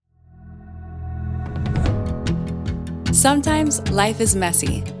Sometimes life is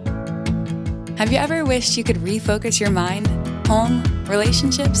messy. Have you ever wished you could refocus your mind, home,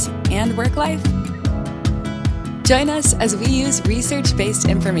 relationships, and work life? Join us as we use research-based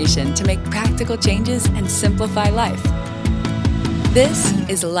information to make practical changes and simplify life. This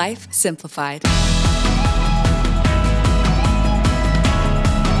is Life Simplified.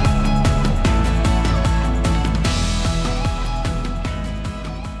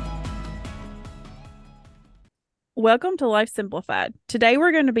 Welcome to Life Simplified. Today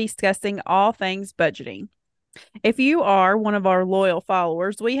we're going to be discussing all things budgeting. If you are one of our loyal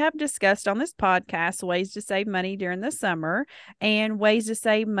followers, we have discussed on this podcast ways to save money during the summer and ways to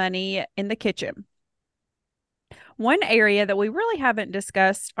save money in the kitchen. One area that we really haven't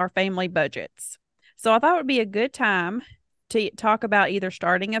discussed are family budgets. So I thought it would be a good time to talk about either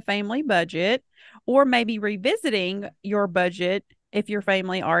starting a family budget or maybe revisiting your budget if your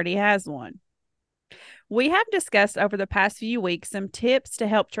family already has one. We have discussed over the past few weeks some tips to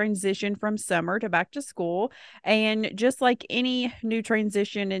help transition from summer to back to school. And just like any new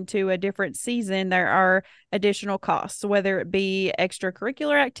transition into a different season, there are additional costs, whether it be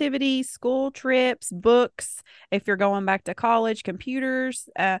extracurricular activities, school trips, books, if you're going back to college, computers.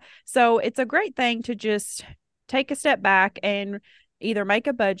 So it's a great thing to just take a step back and either make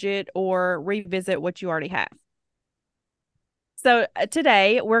a budget or revisit what you already have. So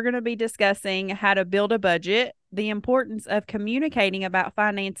today we're going to be discussing how to build a budget, the importance of communicating about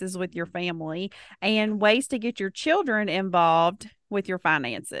finances with your family, and ways to get your children involved with your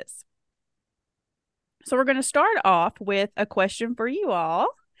finances. So we're going to start off with a question for you all.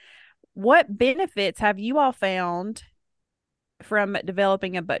 What benefits have you all found from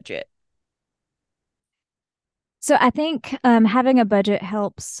developing a budget? So I think having a budget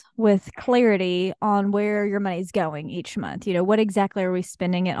helps with clarity on where your money's going each month. You know, what exactly are we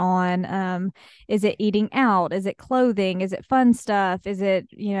spending it on? Is it eating out? Is it clothing? Is it fun stuff? Is it,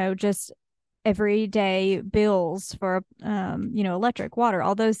 just everyday bills for, electric, water,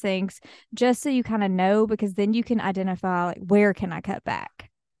 all those things, just so you kind of know, because then you can identify like, where can I cut back?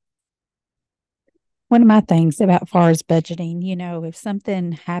 One of my things about far as budgeting, if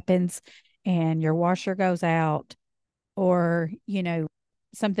something happens and your washer goes out or,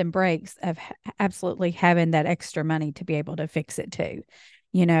 something breaks, of absolutely having that extra money to be able to fix it too.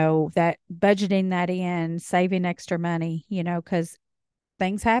 That budgeting that in, saving extra money, because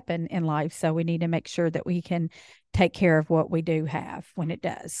things happen in life. So we need to make sure that we can take care of what we do have when it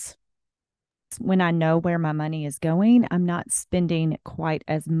does. When I know where my money is going, I'm not spending quite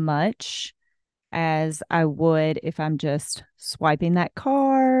as much as I would if I'm just swiping that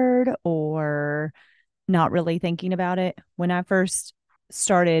card or not really thinking about it. When I first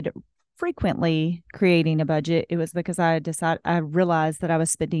started frequently creating a budget, it was because I realized that I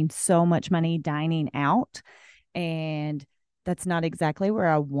was spending so much money dining out, and that's not exactly where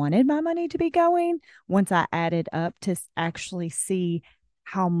I wanted my money to be going once I added up to actually see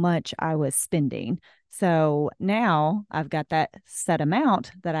how much I was spending. So now I've got that set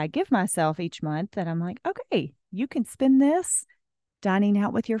amount that I give myself each month that I'm like, okay, you can spend this dining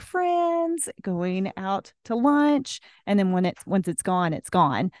out with your friends, going out to lunch, and then once it's gone, it's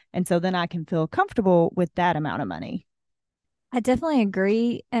gone. And so then I can feel comfortable with that amount of money. I definitely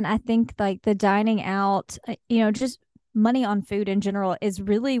agree. And I think like the dining out, just money on food in general is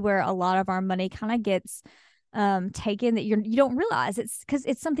really where a lot of our money kind of gets taken, that you don't realize. It's because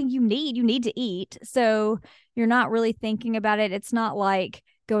it's something you need to eat, so you're not really thinking about it. It's not like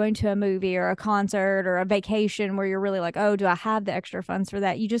going to a movie or a concert or a vacation where you're really like, oh, do I have the extra funds for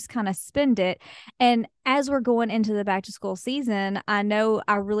that? You just kind of spend it. And as we're going into the back to school season, I know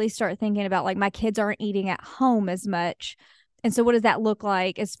I really start thinking about like my kids aren't eating at home as much. And so what does that look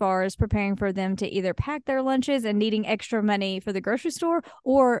like as far as preparing for them to either pack their lunches and needing extra money for the grocery store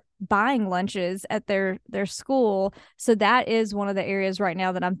or buying lunches at their school? So that is one of the areas right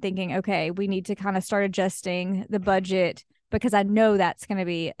now that I'm thinking, okay, we need to kind of start adjusting the budget, because I know that's going to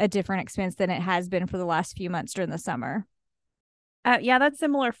be a different expense than it has been for the last few months during the summer. Yeah, that's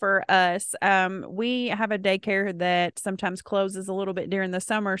similar for us. We have a daycare that sometimes closes a little bit during the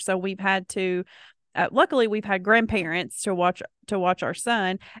summer, so we've had to luckily we've had grandparents to watch our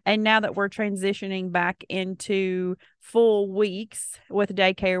son, and now that we're transitioning back into full weeks with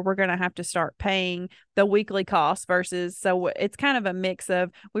daycare, we're going to have to start paying the weekly cost versus, so it's kind of a mix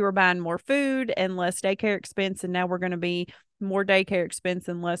of, we were buying more food and less daycare expense, and now we're going to be more daycare expense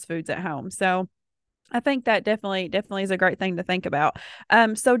and less foods at home. So I think that definitely is a great thing to think about.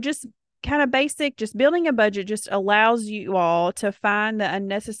 So just kind of basic, just building a budget just allows you all to find the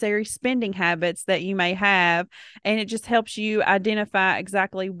unnecessary spending habits that you may have, and it just helps you identify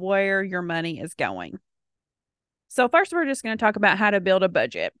exactly where your money is going. So, first, we're just going to talk about how to build a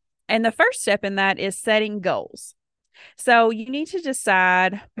budget. And the first step in that is setting goals. So, you need to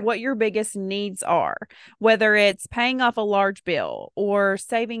decide what your biggest needs are, whether it's paying off a large bill or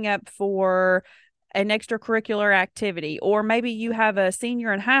saving up for an extracurricular activity, or maybe you have a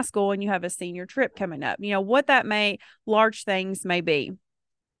senior in high school and you have a senior trip coming up, what that large things may be.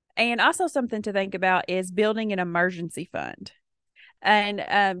 And also, something to think about is building an emergency fund. And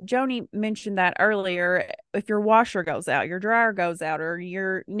Joni mentioned that earlier. If your washer goes out, your dryer goes out, or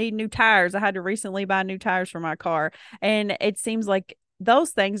you need new tires. I had to recently buy new tires for my car, and it seems like those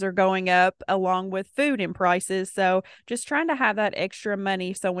things are going up along with food and prices. So just trying to have that extra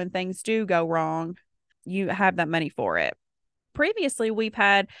money so when things do go wrong, you have that money for it. Previously, we've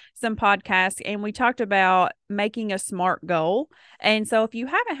had some podcasts and we talked about making a SMART goal. And so if you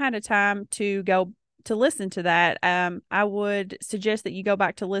haven't had a time to go to listen to that, I would suggest that you go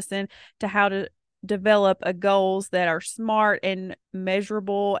back to listen to how to develop a goals that are smart and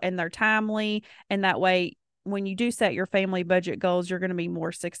measurable and they're timely. And that way, when you do set your family budget goals, you're going to be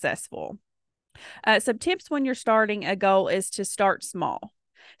more successful. Some tips when you're starting a goal is to start small.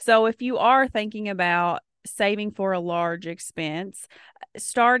 So if you are thinking about saving for a large expense,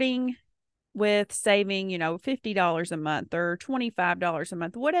 starting with saving, $50 a month or $25 a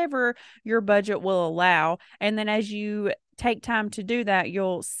month, whatever your budget will allow. And then as you take time to do that,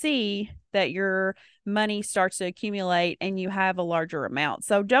 you'll see that your money starts to accumulate and you have a larger amount.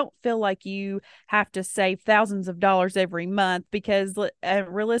 So don't feel like you have to save thousands of dollars every month because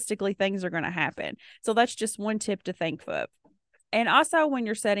realistically things are going to happen. So that's just one tip to think of. And also when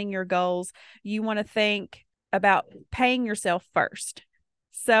you're setting your goals, you want to think about paying yourself first.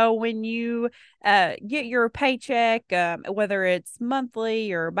 So when you get your paycheck, whether it's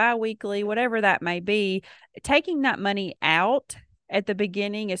monthly or biweekly, whatever that may be, taking that money out at the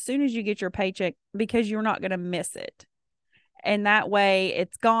beginning as soon as you get your paycheck, because you're not going to miss it. And that way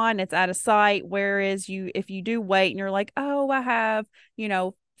it's gone, it's out of sight. Whereas if you do wait and you're like, oh, I have,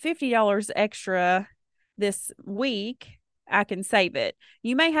 $50 extra this week, I can save it.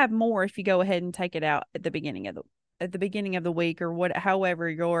 You may have more if you go ahead and take it out at the beginning of the week or however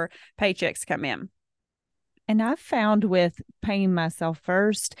your paychecks come in. And I've found with paying myself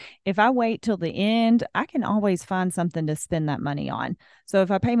first, if I wait till the end, I can always find something to spend that money on. So if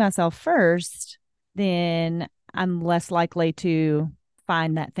I pay myself first, then I'm less likely to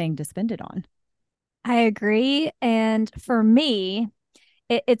find that thing to spend it on. I agree. And for me,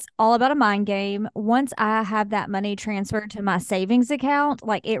 it's all about a mind game. Once I have that money transferred to my savings account,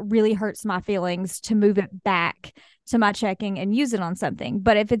 like it really hurts my feelings to move it back to my checking and use it on something.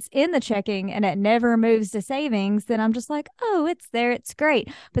 But if it's in the checking and it never moves to savings, then I'm just like, oh, it's there. It's great.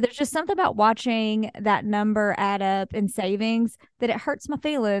 But there's just something about watching that number add up in savings that it hurts my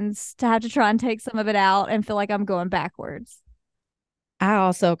feelings to have to try and take some of it out and feel like I'm going backwards. I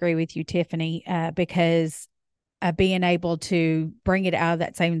also agree with you, Tiffany, because being able to bring it out of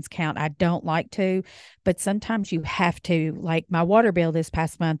that savings account, I don't like to, but sometimes you have to. Like my water bill this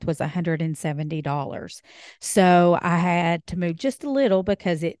past month was $170. So I had to move just a little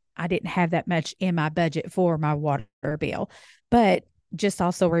because I didn't have that much in my budget for my water bill. But just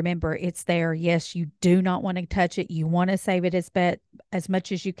also remember it's there. Yes, you do not want to touch it. You want to save it as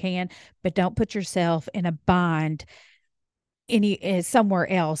much as you can, but don't put yourself in a bind somewhere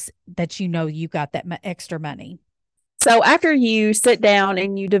else that you got that extra money. So after you sit down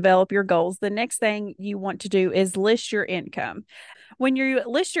and you develop your goals, the next thing you want to do is list your income. When you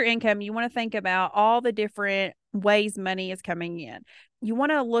list your income, you want to think about all the different ways money is coming in. You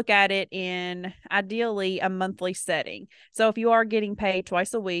want to look at it in ideally a monthly setting. So if you are getting paid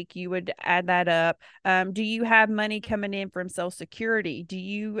twice a week, you would add that up. Do you have money coming in from Social Security? Do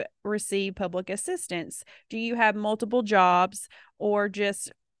you receive public assistance? Do you have multiple jobs, or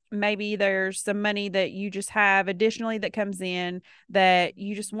just maybe there's some money that you just have additionally that comes in that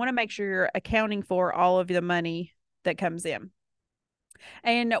you just want to make sure you're accounting for all of the money that comes in?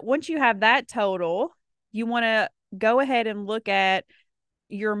 And once you have that total, you want to go ahead and look at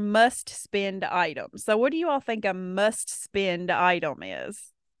your must spend items. So what do you all think a must spend item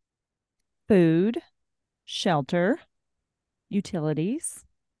is? Food, shelter, utilities.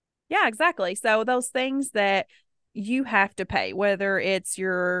 Yeah, exactly. So those things that you have to pay, whether it's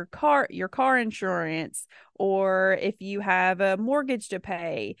your car insurance, or if you have a mortgage to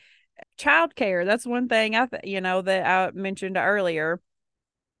pay, childcare. That's one thing that I mentioned earlier.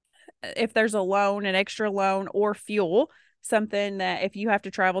 If there's a loan, an extra loan, or fuel, something that if you have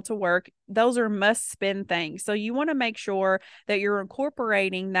to travel to work, those are must spend things. So you want to make sure that you're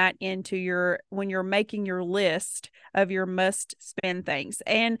incorporating that into when you're making your list of your must spend things.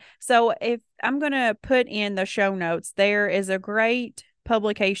 And so if I'm going to put in the show notes, there is a great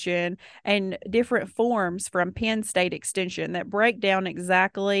publication and different forms from Penn State Extension that break down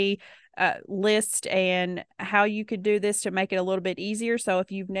exactly list and how you could do this to make it a little bit easier. So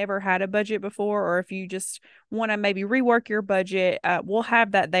if you've never had a budget before, or if you just want to maybe rework your budget, we'll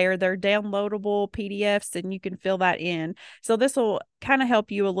have that there. They're downloadable PDFs and you can fill that in. So this will kind of help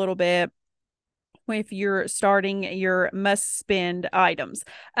you a little bit if you're starting your must spend items.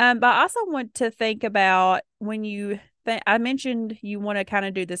 But I also want to think about when I mentioned you want to kind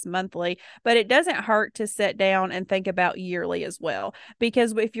of do this monthly, but it doesn't hurt to sit down and think about yearly as well.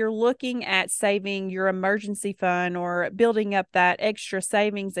 Because if you're looking at saving your emergency fund or building up that extra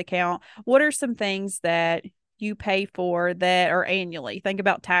savings account, what are some things that you pay for that are annually? Think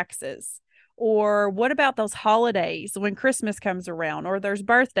about taxes. Or what about those holidays when Christmas comes around, or there's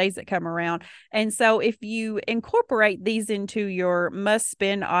birthdays that come around? And so if you incorporate these into your must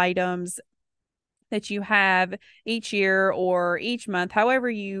spend items that you have each year or each month, however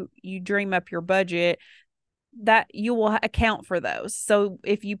you dream up your budget, that you will account for those. So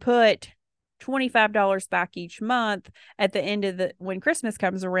if you put $25 back each month at the end of when Christmas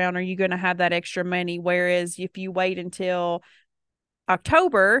comes around, are you going to have that extra money? Whereas if you wait until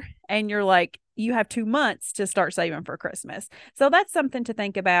October and you're like, you have 2 months to start saving for Christmas. So that's something to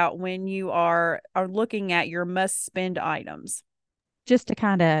think about when you are looking at your must spend items. Just to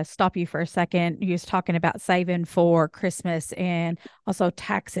kind of stop you for a second, you was talking about saving for Christmas and also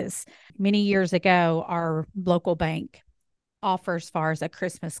taxes. Many years ago, our local bank offers as far as a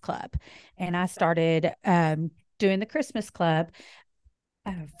Christmas club. And I started doing the Christmas club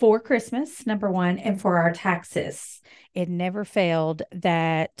for Christmas, number one, and for our taxes. It never failed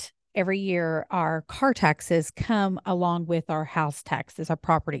that every year our car taxes come along with our house taxes, our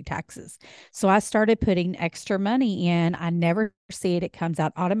property taxes. So I started putting extra money in. I never see it. It comes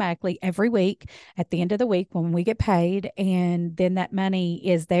out automatically every week at the end of the week when we get paid. And then that money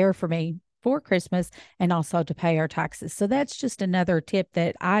is there for me for Christmas and also to pay our taxes. So that's just another tip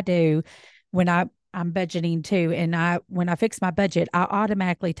that I do when I'm budgeting too. And when I fix my budget, I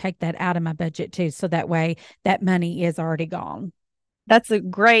automatically take that out of my budget too. So that way that money is already gone. That's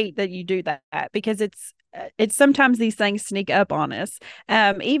great that you do that, because it's sometimes these things sneak up on us.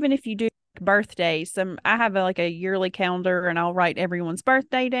 Even if you do birthdays, I have like a yearly calendar and I'll write everyone's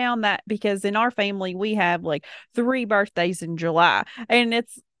birthday down, that because in our family we have like 3 birthdays in July, and it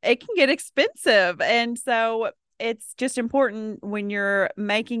can get expensive. And so it's just important when you're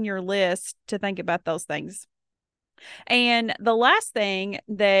making your list to think about those things. And the last thing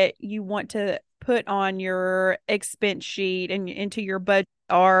that you want to put on your expense sheet and into your budget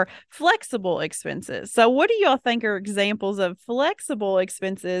are flexible expenses. So what do y'all think are examples of flexible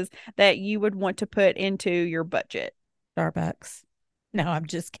expenses that you would want to put into your budget? Starbucks. No, I'm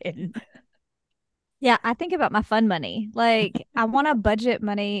just kidding. Yeah, I think about my fun money. Like, I want to budget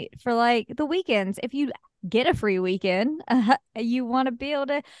money for like the weekends. If you get a free weekend, you want to be able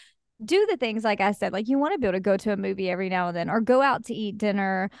to do the things like I said, like you want to be able to go to a movie every now and then, or go out to eat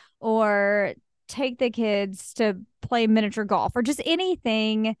dinner, or take the kids to play miniature golf, or just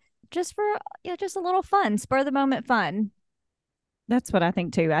anything just for just a little fun, spur of the moment fun. That's what I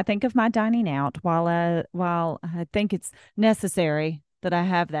think too. I think of my dining out. While I think it's necessary that I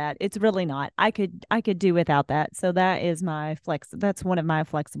have that, it's really not. I could do without that. So that is that's one of my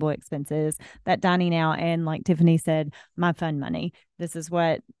flexible expenses, that dining out. And like Tiffany said, my fun money. This is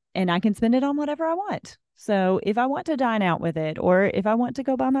and I can spend it on whatever I want. So if I want to dine out with it, or if I want to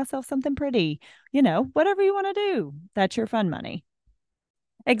go buy myself something pretty, whatever you want to do, that's your fun money.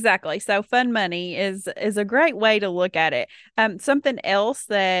 Exactly. So fun money is a great way to look at it. Something else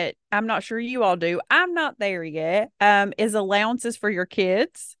that I'm not sure you all do, I'm not there yet, is allowances for your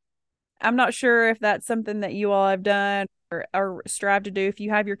kids. I'm not sure if that's something that you all have done or strive to do. If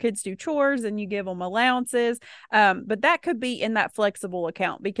you have your kids do chores and you give them allowances, but that could be in that flexible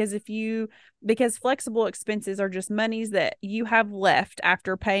account, because because flexible expenses are just monies that you have left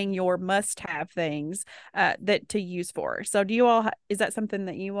after paying your must-have things that to use for. So is that something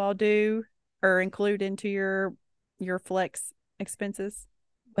that you all do or include into your flex expenses?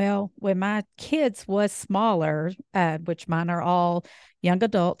 Well, when my kids was smaller, which mine are all young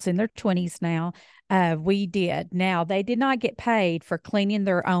adults in their 20s now, we did. Now, they did not get paid for cleaning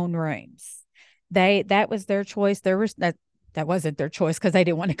their own rooms. That was their choice. That wasn't their choice because they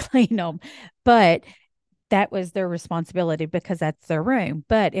didn't want to clean them. But that was their responsibility because that's their room.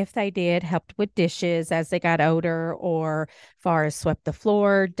 But if they did helped with dishes as they got older, or far as swept the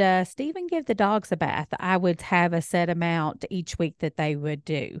floor, dust, even give the dogs a bath, I would have a set amount each week that they would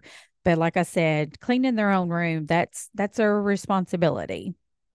do. But like I said, cleaning their own room, that's their responsibility.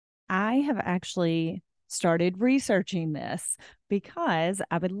 I have actually started researching this because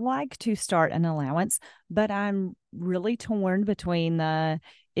I would like to start an allowance, but I'm really torn between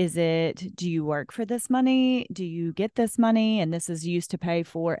do you work for this money? Do you get this money? And this is used to pay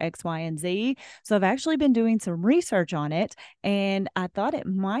for X, Y, and Z. So I've actually been doing some research on it, and I thought it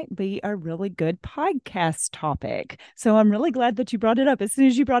might be a really good podcast topic. So I'm really glad that you brought it up. As soon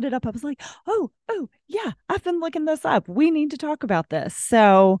as you brought it up, I was like, oh, yeah, I've been looking this up. We need to talk about this.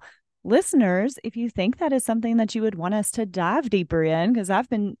 So listeners, if you think that is something that you would want us to dive deeper in, because I've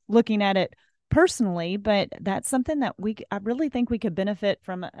been looking at it personally, but that's something that I really think we could benefit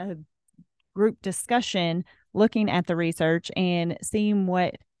from a group discussion, looking at the research and seeing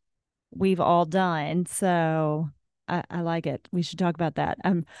what we've all done. So I like it. We should talk about that.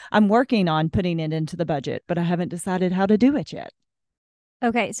 I'm working on putting it into the budget, but I haven't decided how to do it yet.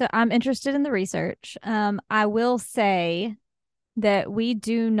 Okay, so I'm interested in the research. I will say that we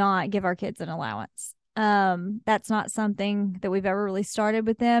do not give our kids an allowance. That's not something that we've ever really started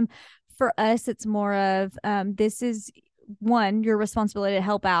with them. For us, it's more of this is one, your responsibility to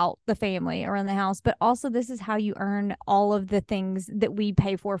help out the family around the house, but also this is how you earn all of the things that we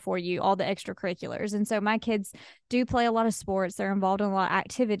pay for you, all the extracurriculars. And so my kids do play a lot of sports. They're involved in a lot of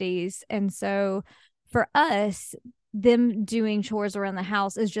activities. And so for us, them doing chores around the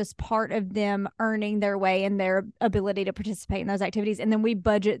house is just part of them earning their way and their ability to participate in those activities. And then we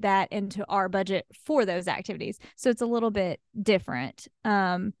budget that into our budget for those activities. So it's a little bit different.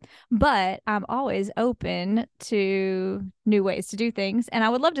 But I'm always open to new ways to do things. And I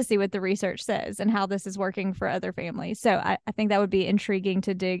would love to see what the research says and how this is working for other families. So I think that would be intriguing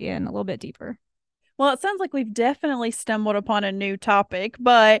to dig in a little bit deeper. Well, it sounds like we've definitely stumbled upon a new topic,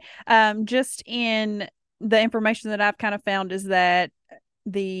 but just in the information that I've kind of found is that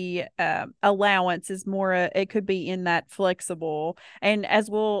the allowance is more it could be in that flexible, and as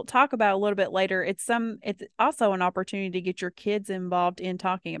we'll talk about a little bit later, it's also an opportunity to get your kids involved in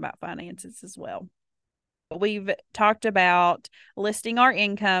talking about finances as well. We've talked about listing our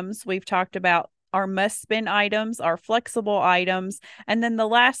incomes, we've talked about our must spend items, our flexible items, and then the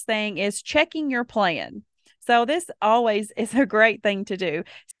last thing is checking your plan. So this always is a great thing to do.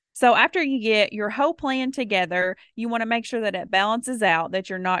 So after you get your whole plan together, you want to make sure that it balances out, that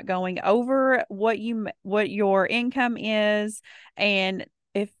you're not going over what your income is. And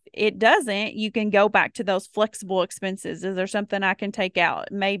if it doesn't, you can go back to those flexible expenses. Is there something I can take out?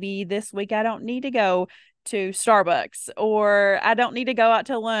 Maybe this week I don't need to go to Starbucks, or I don't need to go out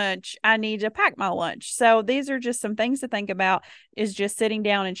to lunch. I need to pack my lunch. So these are just some things to think about, is just sitting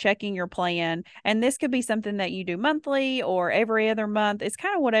down and checking your plan. And this could be something that you do monthly or every other month. It's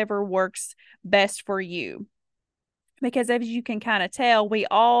kind of whatever works best for you. Because as you can kind of tell, we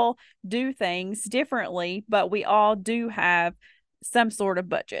all do things differently, but we all do have some sort of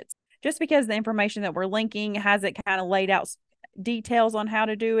budgets. Just because the information that we're linking has it kind of laid out details on how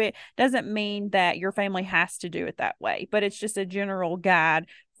to do it doesn't mean that your family has to do it that way, but it's just a general guide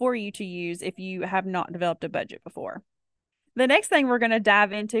for you to use if you have not developed a budget before. The next thing we're going to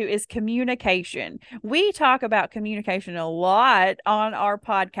dive into is communication. We talk about communication a lot on our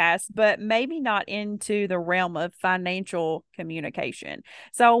podcast, but maybe not into the realm of financial communication.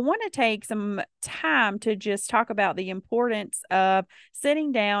 So I want to take some time to just talk about the importance of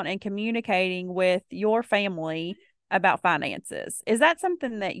sitting down and communicating with your family about finances. Is that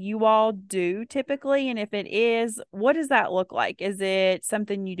something that you all do typically? And if it is, what does that look like? Is it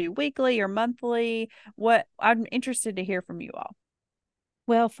something you do weekly or monthly? What I'm interested to hear from you all.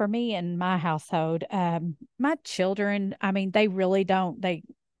 Well, for me and my household, my children, I mean, they really don't. They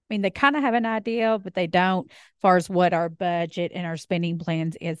kind of have an idea, but they don't, as far as what our budget and our spending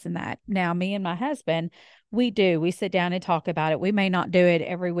plans is and that. Now, me and my husband, we do. We sit down and talk about it. We may not do it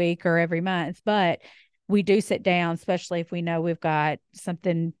every week or every month, but we do sit down, especially if we know we've got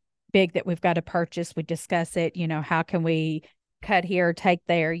something big that we've got to purchase. We discuss it, how can we cut here, take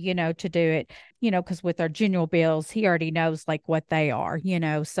there, to do it, because with our general bills, he already knows like what they are,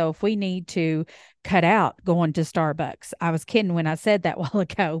 so if we need to cut out going to Starbucks, I was kidding when I said that a while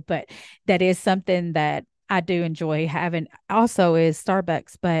ago, but that is something that I do enjoy having also is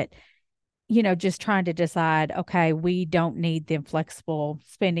Starbucks, but just trying to decide, okay, we don't need the flexible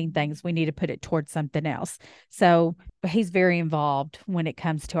spending things. We need to put it towards something else. So he's very involved when it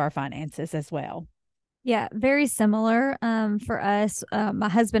comes to our finances as well. Yeah, very similar. For us, my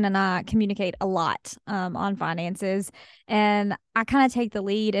husband and I communicate a lot on finances, and I kind of take the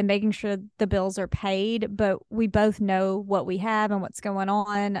lead in making sure the bills are paid. But we both know what we have and what's going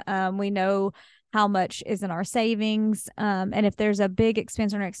on. We know how much is in our savings, and if there's a big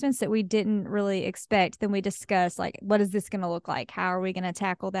expense or an expense that we didn't really expect, then we discuss like, what is this going to look like? How are we going to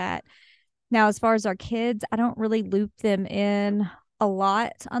tackle that? Now, as far as our kids, I don't really loop them in a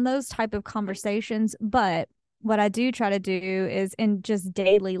lot on those type of conversations, but what I do try to do is in just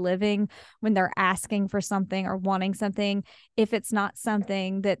daily living when they're asking for something or wanting something, if it's not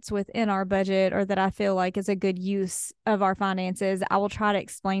something that's within our budget or that I feel like is a good use of our finances, I will try to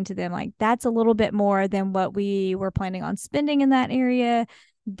explain to them like that's a little bit more than what we were planning on spending in that area.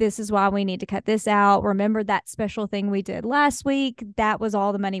 This is why we need to cut this out. Remember that special thing we did last week? That was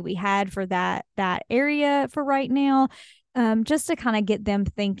all the money we had for that area for right now. Just to kind of get them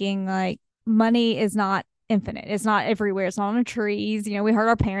thinking like money is not infinite. It's not everywhere. It's not on trees. You know, we heard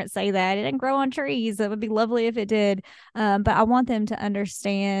our parents say that it didn't grow on trees. It would be lovely if it did. But I want them to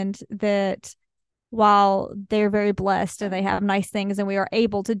understand that while they're very blessed and they have nice things and we are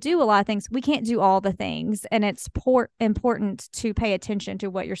able to do a lot of things, we can't do all the things. And it's important to pay attention to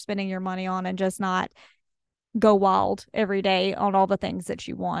what you're spending your money on and just not go wild every day on all the things that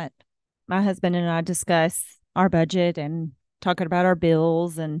you want. My husband and I discuss our budget and talking about our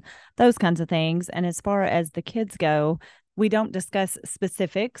bills and those kinds of things. And as far as the kids go, we don't discuss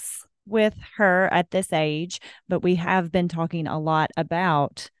specifics with her at this age, but we have been talking a lot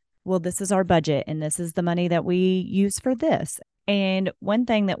about, well, this is our budget and this is the money that we use for this. And one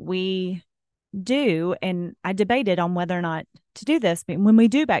thing that we do, and I debated on whether or not to do this, but when we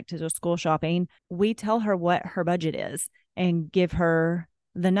do back to the school shopping, we tell her what her budget is and give her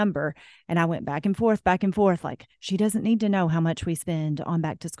the number. And I went back and forth. Like, she doesn't need to know how much we spend on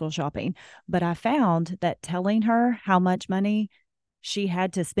back to school shopping. But I found that telling her how much money she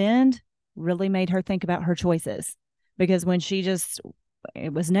had to spend really made her think about her choices. Because when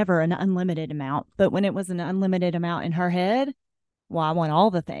it was never an unlimited amount, but when it was an unlimited amount in her head, well, I want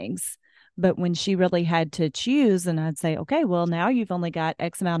all the things. But when she really had to choose, and I'd say, okay, well, now you've only got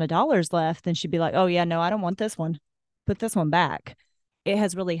X amount of dollars left, then she'd be like, oh, yeah, no, I don't want this one. Put this one back. It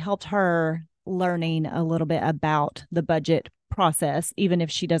has really helped her learning a little bit about the budget process, even if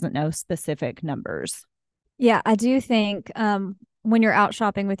she doesn't know specific numbers. Yeah, I do think when you're out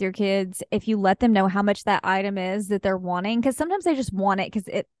shopping with your kids, if you let them know how much that item is that they're wanting, because sometimes they just want it because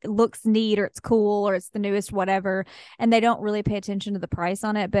it looks neat or it's cool or it's the newest whatever, and they don't really pay attention to the price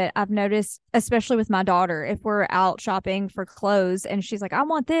on it. But I've noticed, especially with my daughter, if we're out shopping for clothes and she's like, I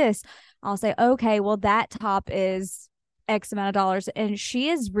want this, I'll say, okay, well, that top is X amount of dollars. And she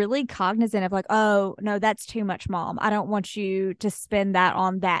is really cognizant of like, oh, no, that's too much, mom. I don't want you to spend that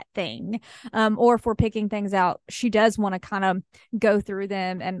on that thing. Or if we're picking things out, she does want to kind of go through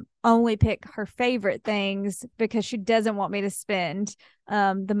them and only pick her favorite things because she doesn't want me to spend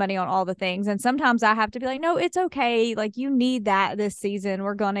the money on all the things. And sometimes I have to be like, no, it's okay. Like, you need that this season.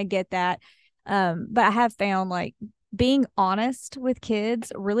 We're going to get that. But I have found like being honest with kids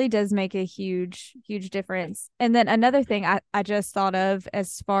really does make a huge difference. And then another thing I just thought of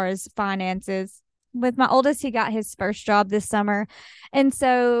as far as finances, with my oldest, he got his first job this summer. And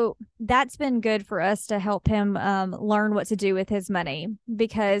so that's been good for us to help him learn what to do with his money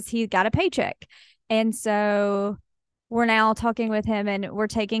because he got a paycheck. And so we're now talking with him and we're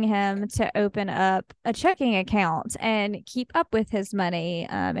taking him to open up a checking account and keep up with his money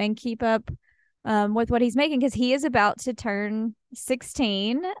and keep up with what he's making because he is about to turn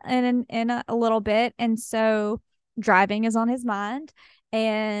 16 in a little bit. And so driving is on his mind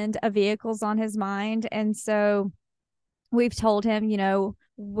and a vehicle's on his mind. And so we've told him, you know,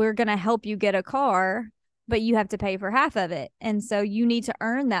 we're going to help you get a car, but you have to pay for half of it. And so you need to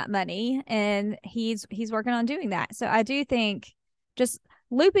earn that money. And he's working on doing that. So I do think just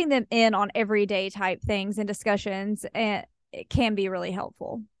looping them in on everyday type things and discussions it can be really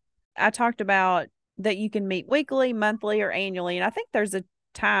helpful. I talked about that you can meet weekly, monthly, or annually. And I think there's a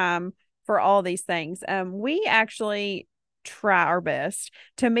time for all these things. We actually try our best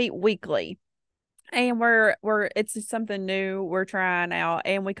to meet weekly. And it's something new we're trying out,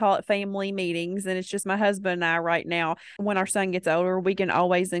 and we call it family meetings. And it's just my husband and I right now. When our son gets older, we can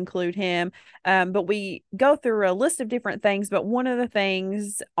always include him. But we go through a list of different things. But one of the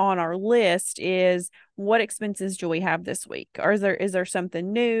things on our list is what expenses do we have this week? Or is there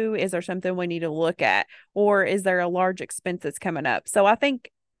something new? Is there something we need to look at? Or is there a large expense that's coming up? So I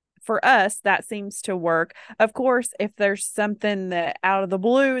think for us, that seems to work. Of course, if there's something that out of the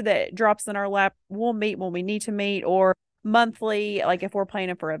blue that drops in our lap, we'll meet when we need to meet, or monthly, like if we're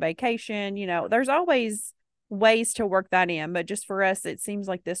planning for a vacation, there's always ways to work that in. But just for us, it seems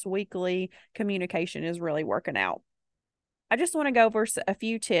like this weekly communication is really working out. I just want to go over a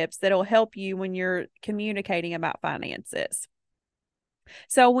few tips that'll help you when you're communicating about finances.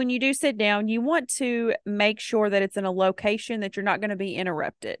 So when you do sit down, you want to make sure that it's in a location that you're not going to be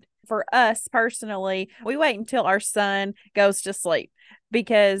interrupted. For us personally, we wait until our son goes to sleep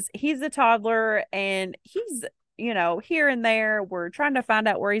because he's a toddler and he's here and there. We're trying to find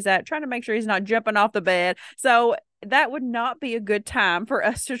out where he's at, trying to make sure he's not jumping off the bed. So that would not be a good time for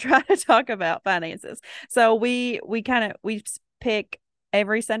us to try to talk about finances. So we pick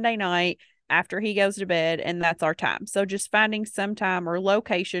every Sunday night after he goes to bed, and that's our time. So just finding some time or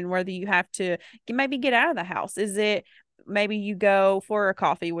location, whether you have to maybe get out of the house. Is it maybe you go for a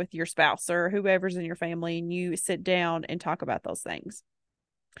coffee with your spouse or whoever's in your family and you sit down and talk about those things?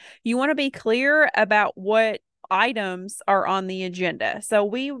 You want to be clear about what items are on the agenda. So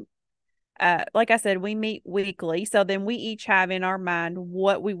like I said, we meet weekly. So then we each have in our mind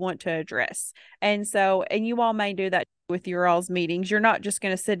what we want to address. And you all may do that with your all's meetings. You're not just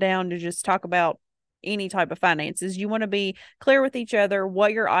going to sit down to just talk about any type of finances. You want to be clear with each other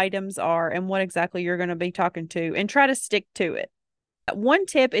what your items are and what exactly you're going to be talking to, and try to stick to it. One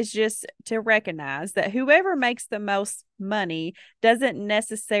tip is just to recognize that whoever makes the most money doesn't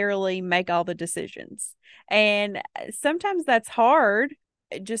necessarily make all the decisions. And sometimes that's hard.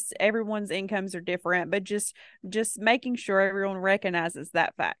 Just everyone's incomes are different, but just making sure everyone recognizes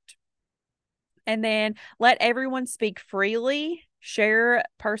that fact. And then let everyone speak freely, share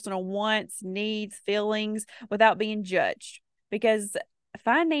personal wants, needs, feelings without being judged, because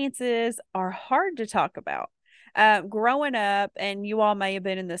finances are hard to talk about. Growing up, and you all may have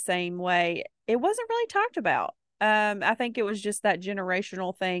been in the same way, it wasn't really talked about. I think it was just that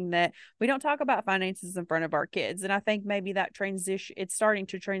generational thing that we don't talk about finances in front of our kids. And I think maybe that it's starting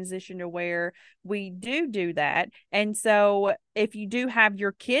to transition to where we do that. And so if you do have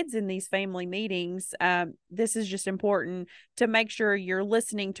your kids in these family meetings, this is just important to make sure you're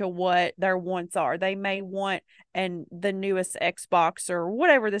listening to what their wants are. They may want the newest Xbox or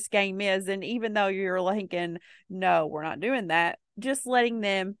whatever this game is. And even though you're thinking, no, we're not doing that, just letting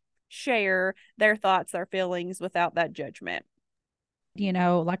them share their thoughts, their feelings without that judgment.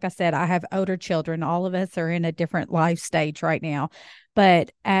 Like I said, I have older children. All of us are in a different life stage right now.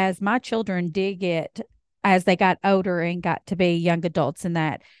 But as my children as they got older and got to be young adults, and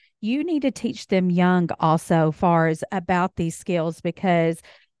that you need to teach them young also far as about these skills, because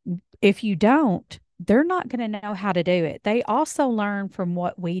if you don't, they're not going to know how to do it. They also learn from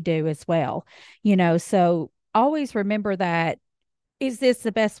what we do as well, so always remember that. Is this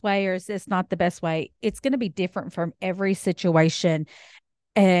the best way or is this not the best way? It's going to be different from every situation,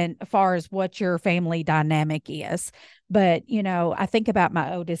 and as far as what your family dynamic is. But, I think about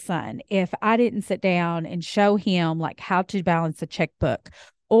my oldest son. If I didn't sit down and show him like how to balance a checkbook,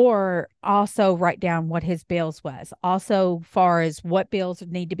 or also write down what his bills was, also far as what bills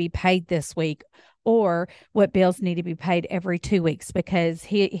need to be paid this week, or what bills need to be paid every 2 weeks, because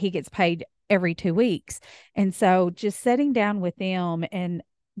he gets paid every 2 weeks. And so just sitting down with them and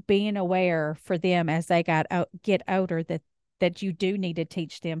being aware for them as they get older, that you do need to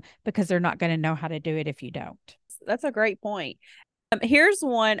teach them, because they're not going to know how to do it if you don't. That's a great point. Here's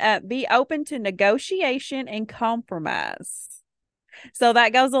one: be open to negotiation and compromise. So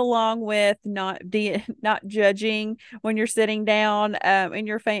that goes along with not judging when you're sitting down in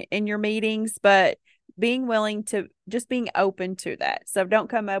your meetings, but being willing to just being open to that. So don't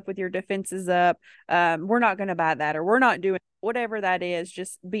come up with your defenses up. We're not going to buy that, or we're not doing whatever that is.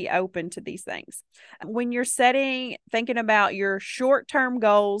 Just be open to these things. When you're thinking about your short-term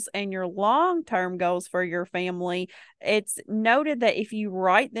goals and your long-term goals for your family, it's noted that if you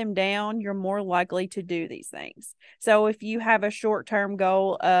write them down, you're more likely to do these things. So if you have a short-term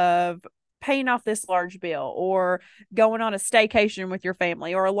goal of paying off this large bill, or going on a staycation with your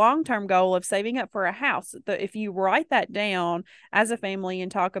family, or a long-term goal of saving up for a house, if you write that down as a family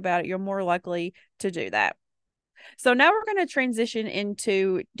and talk about it, you're more likely to do that. So now we're going to transition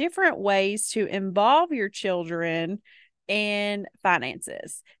into different ways to involve your children in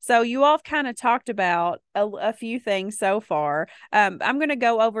finances. So you all have kind of talked about a few things so far. I'm going to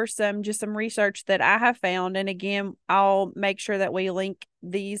go over some research that I have found. And again, I'll make sure that we link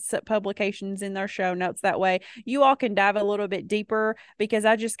these publications in their show notes. That way you all can dive a little bit deeper, because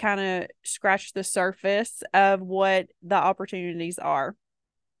I just kind of scratched the surface of what the opportunities are.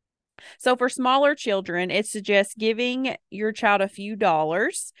 So for smaller children, it suggests giving your child a few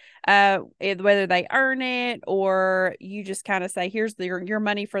dollars, whether they earn it or you just kind of say, here's your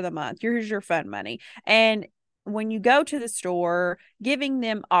money for the month. Here's your fun money. And when you go to the store, giving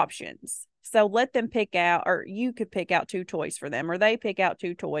them options. So let them pick out, or you could pick out 2 toys for them, or they pick out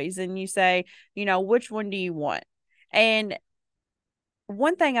 2 toys, and you say, which one do you want? And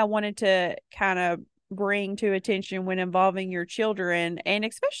one thing I wanted to kind of bring to attention when involving your children, and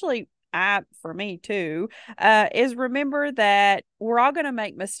especially for me too, is remember that we're all going to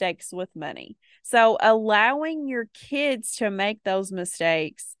make mistakes with money. So allowing your kids to make those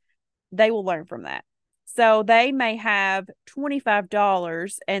mistakes, they will learn from that. So they may have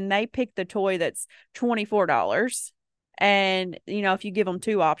 $25 and they pick the toy that's $24. And, if you give them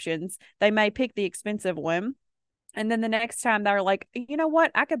 2 options, they may pick the expensive one. And then the next time they're like, you know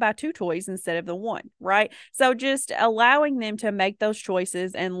what? I could buy 2 toys instead of the one, right? So just allowing them to make those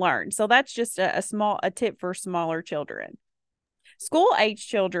choices and learn. So that's just a tip for smaller children. School age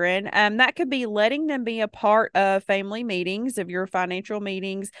children, that could be letting them be a part of family meetings, of your financial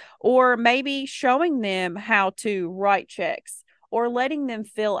meetings, or maybe showing them how to write checks, or letting them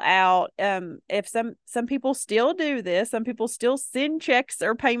fill out, if some people still do this, some people still send checks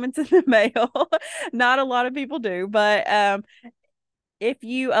or payments in the mail. Not a lot of people do, but if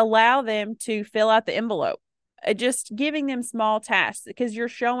you allow them to fill out the envelope, just giving them small tasks, because you're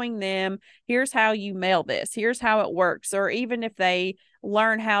showing them, here's how you mail this, here's how it works. Or even if they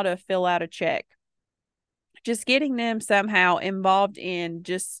learn how to fill out a check, just getting them somehow involved in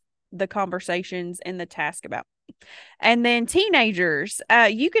just the conversations and the task about. And then teenagers,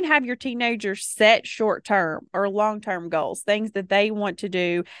 you can have your teenagers set short-term or long-term goals, things that they want to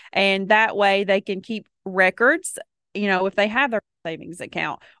do. And that way they can keep records, if they have their savings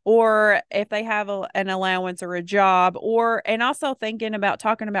account, or if they have an allowance or a job, and also talking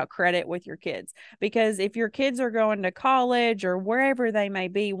about credit with your kids. Because if your kids are going to college or wherever they may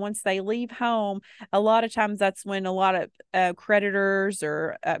be, once they leave home, a lot of times that's when a lot of creditors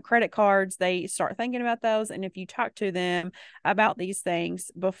or credit cards, they start thinking about those. And if you talk to them about these things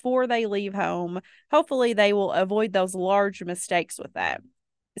before they leave home, hopefully they will avoid those large mistakes with that.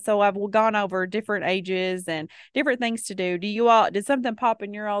 So I've gone over different ages and different things to do. Did something pop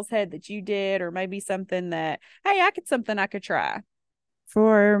in your all's head that you did, or maybe something that, hey, something I could try?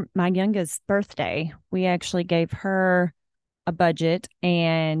 For my youngest birthday, we actually gave her a budget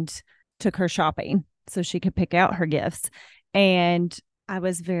and took her shopping so she could pick out her gifts. And I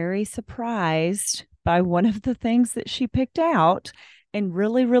was very surprised by one of the things that she picked out, and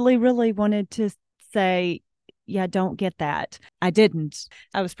really, really, really wanted to say, yeah, don't get that. I didn't.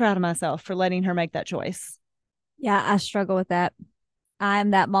 I was proud of myself for letting her make that choice. Yeah, I struggle with that.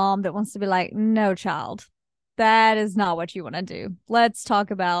 I'm that mom that wants to be like, no, child, that is not what you want to do. Let's talk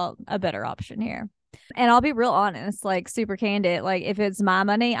about a better option here. And I'll be real honest, like super candid. Like if it's my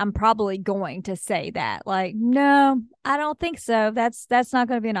money, I'm probably going to say that. Like, no, I don't think so. That's not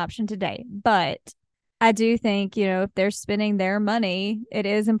going to be an option today. But I do think, if they're spending their money, it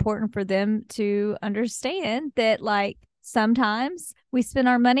is important for them to understand that, like, sometimes we spend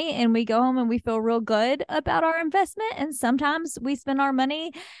our money and we go home and we feel real good about our investment. And sometimes we spend our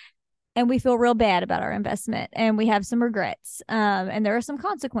money and we feel real bad about our investment and we have some regrets. And there are some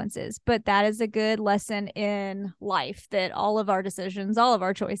consequences, but that is a good lesson in life, that all of our decisions, all of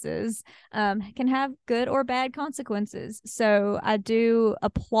our choices can have good or bad consequences. So I do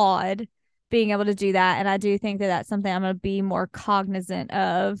applaud being able to do that. And I do think that that's something I'm going to be more cognizant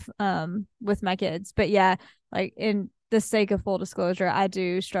of with my kids. But yeah, like in the sake of full disclosure, I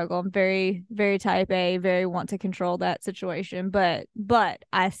do struggle. I'm very, very type A, very want to control that situation. But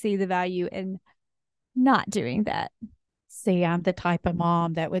I see the value in not doing that. See, I'm the type of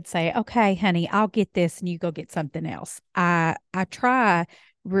mom that would say, okay, honey, I'll get this and you go get something else. I try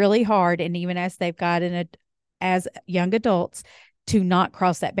really hard. And even as they've gotten as young adults, to not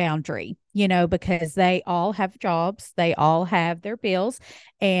cross that boundary, because they all have jobs, they all have their bills.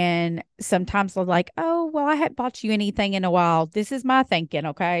 And sometimes they're like, oh, well, I haven't bought you anything in a while. This is my thinking.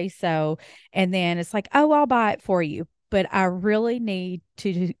 Okay. So, and then it's like, oh, I'll buy it for you. But I really need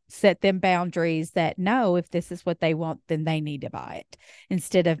to set them boundaries that no, if this is what they want, then they need to buy it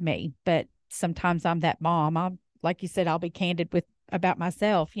instead of me. But sometimes I'm that mom. Like you said, I'll be candid about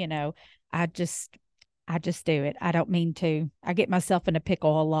myself. I just do it. I don't mean to. I get myself in a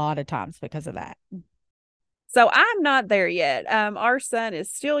pickle a lot of times because of that. So I'm not there yet. Our son is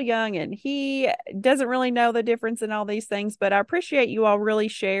still young and he doesn't really know the difference in all these things, but I appreciate you all really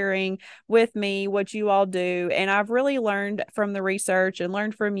sharing with me what you all do. And I've really learned from the research and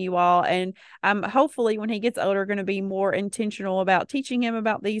learned from you all. And I'm hopefully when he gets older, going to be more intentional about teaching him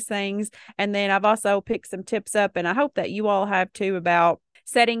about these things. And then I've also picked some tips up, and I hope that you all have too, about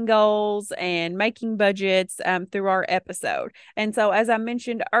setting goals and making budgets through our episode. And so, as I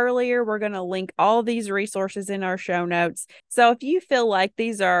mentioned earlier, we're going to link all these resources in our show notes. So if you feel like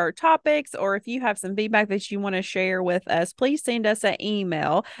these are topics, or if you have some feedback that you want to share with us, please send us an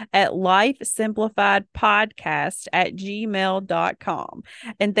email at lifesimplifiedpodcast@gmail.com.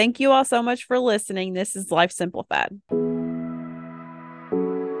 And thank you all so much for listening. This is Life Simplified.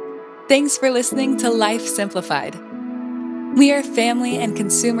 Thanks for listening to Life Simplified. We are family and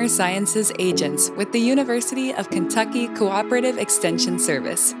consumer sciences agents with the University of Kentucky Cooperative Extension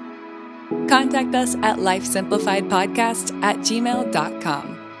Service. Contact us at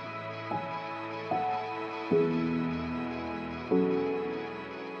lifesimplifiedpodcast@gmail.com.